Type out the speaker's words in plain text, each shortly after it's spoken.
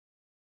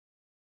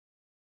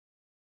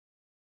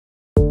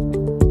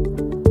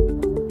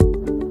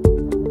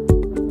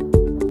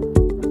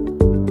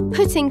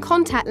Putting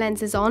contact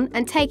lenses on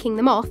and taking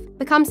them off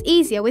becomes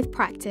easier with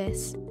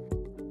practice.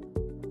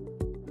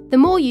 The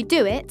more you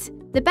do it,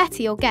 the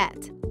better you'll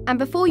get, and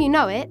before you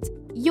know it,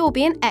 you'll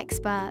be an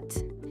expert.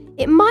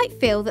 It might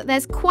feel that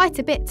there's quite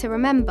a bit to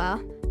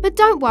remember, but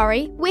don't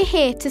worry, we're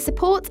here to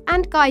support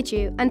and guide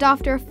you, and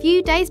after a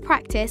few days'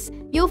 practice,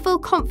 you'll feel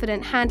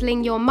confident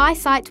handling your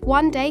MiSight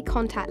one-day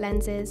contact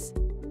lenses.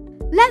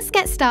 Let's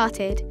get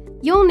started.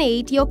 You'll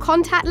need your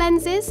contact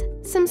lenses,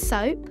 some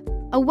soap,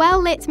 a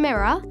well-lit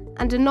mirror,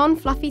 and a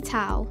non-fluffy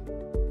towel.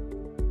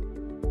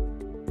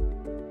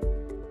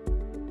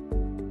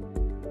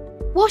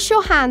 Wash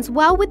your hands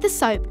well with the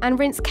soap and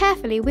rinse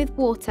carefully with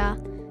water.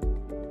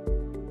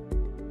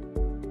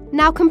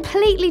 Now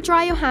completely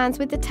dry your hands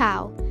with the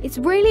towel. It's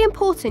really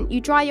important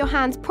you dry your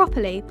hands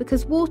properly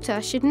because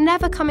water should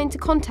never come into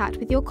contact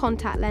with your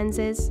contact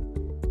lenses.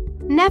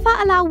 Never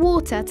allow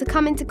water to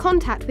come into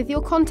contact with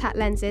your contact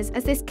lenses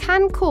as this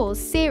can cause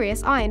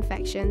serious eye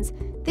infections.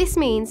 This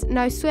means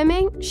no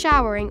swimming,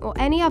 showering or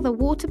any other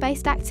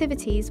water-based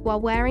activities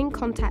while wearing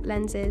contact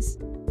lenses.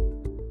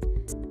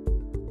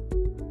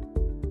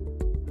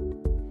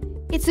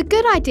 It's a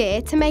good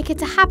idea to make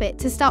it a habit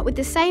to start with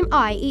the same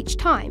eye each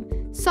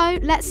time. So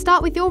let's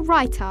start with your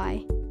right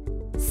eye.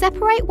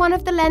 Separate one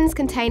of the lens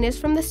containers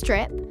from the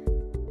strip.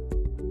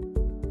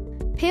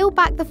 Peel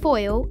back the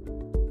foil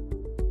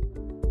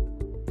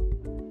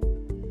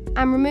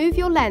and remove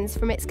your lens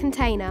from its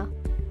container.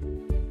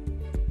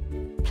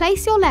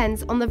 Place your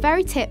lens on the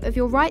very tip of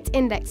your right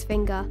index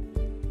finger.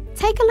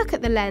 Take a look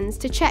at the lens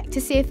to check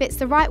to see if it's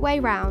the right way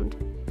round.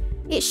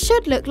 It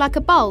should look like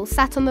a bowl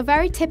sat on the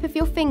very tip of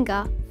your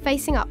finger,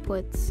 facing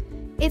upwards.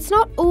 It's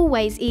not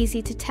always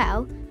easy to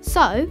tell,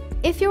 so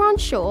if you're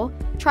unsure,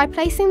 try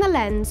placing the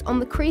lens on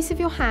the crease of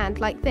your hand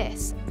like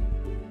this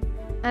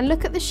and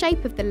look at the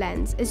shape of the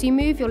lens as you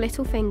move your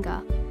little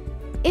finger.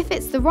 If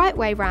it's the right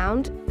way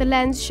round, the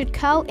lens should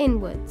curl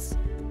inwards.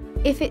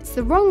 If it's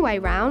the wrong way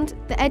round,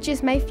 the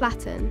edges may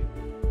flatten.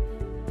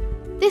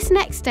 This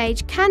next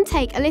stage can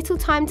take a little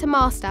time to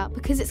master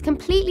because it's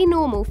completely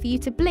normal for you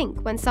to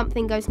blink when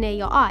something goes near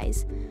your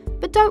eyes,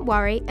 but don't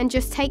worry and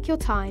just take your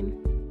time.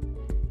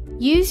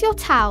 Use your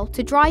towel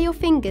to dry your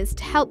fingers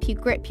to help you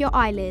grip your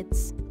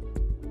eyelids.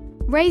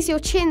 Raise your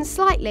chin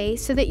slightly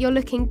so that you're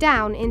looking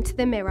down into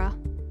the mirror.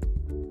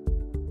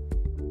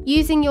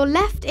 Using your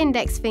left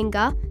index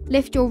finger,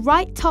 lift your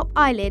right top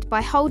eyelid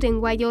by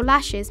holding where your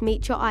lashes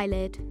meet your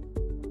eyelid.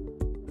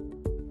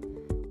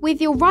 With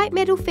your right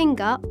middle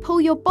finger, pull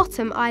your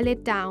bottom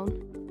eyelid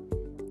down.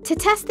 To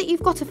test that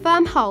you've got a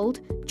firm hold,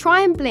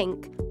 try and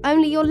blink,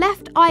 only your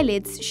left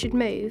eyelids should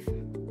move.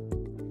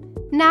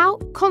 Now,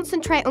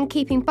 concentrate on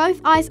keeping both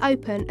eyes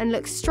open and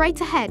look straight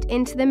ahead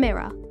into the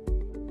mirror.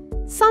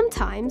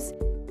 Sometimes,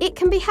 it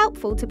can be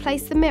helpful to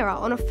place the mirror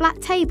on a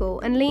flat table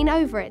and lean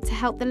over it to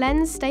help the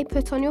lens stay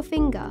put on your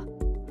finger.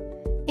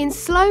 In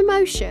slow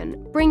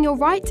motion, bring your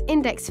right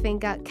index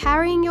finger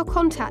carrying your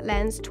contact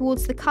lens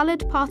towards the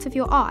coloured part of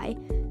your eye,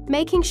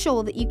 making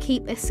sure that you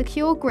keep a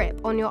secure grip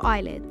on your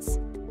eyelids.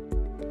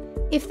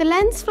 If the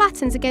lens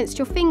flattens against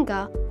your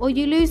finger or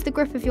you lose the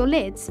grip of your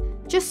lids,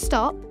 just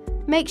stop.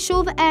 Make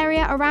sure the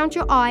area around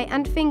your eye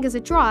and fingers are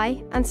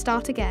dry and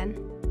start again.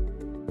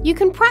 You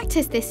can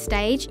practice this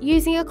stage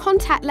using a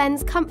contact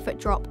lens comfort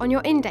drop on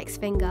your index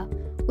finger,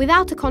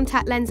 without a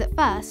contact lens at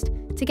first,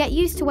 to get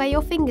used to where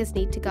your fingers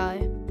need to go.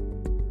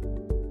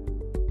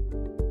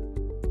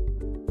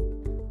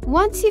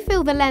 Once you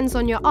feel the lens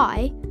on your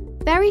eye,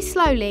 very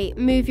slowly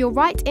move your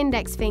right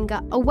index finger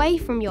away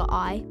from your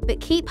eye,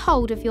 but keep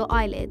hold of your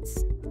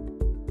eyelids.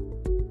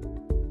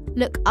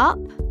 Look up,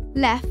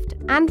 left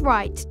and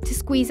right to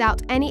squeeze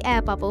out any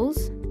air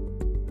bubbles.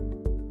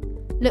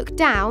 Look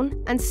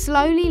down and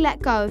slowly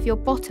let go of your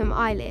bottom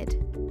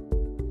eyelid.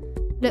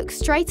 Look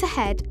straight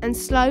ahead and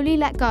slowly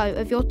let go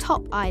of your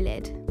top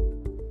eyelid.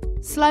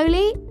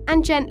 Slowly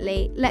and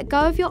gently let go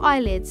of your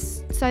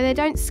eyelids so they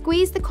don't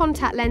squeeze the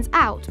contact lens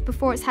out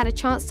before it's had a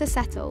chance to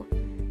settle.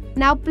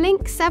 Now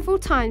blink several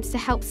times to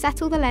help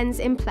settle the lens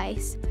in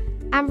place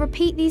and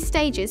repeat these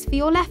stages for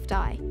your left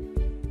eye.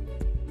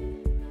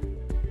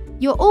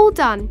 You're all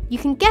done. You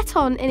can get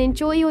on and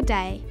enjoy your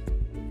day.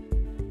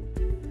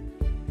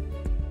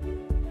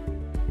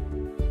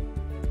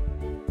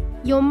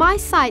 Your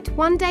MiSight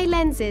one-day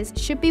lenses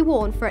should be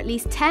worn for at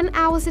least 10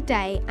 hours a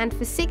day and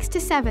for 6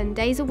 to 7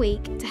 days a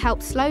week to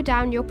help slow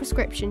down your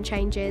prescription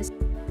changes.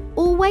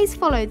 Always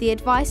follow the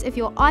advice of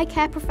your eye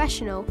care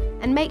professional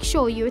and make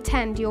sure you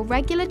attend your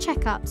regular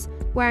checkups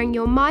wearing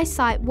your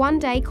MiSight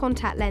one-day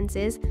contact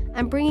lenses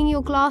and bringing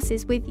your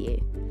glasses with you.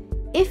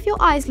 If your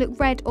eyes look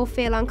red or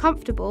feel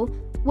uncomfortable,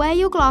 wear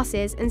your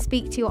glasses and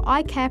speak to your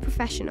eye care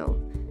professional.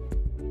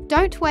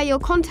 Don't wear your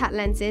contact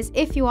lenses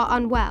if you are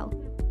unwell.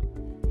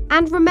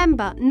 And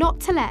remember not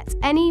to let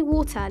any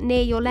water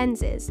near your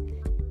lenses.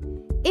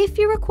 If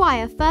you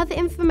require further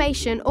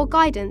information or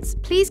guidance,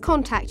 please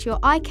contact your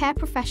eye care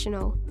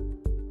professional.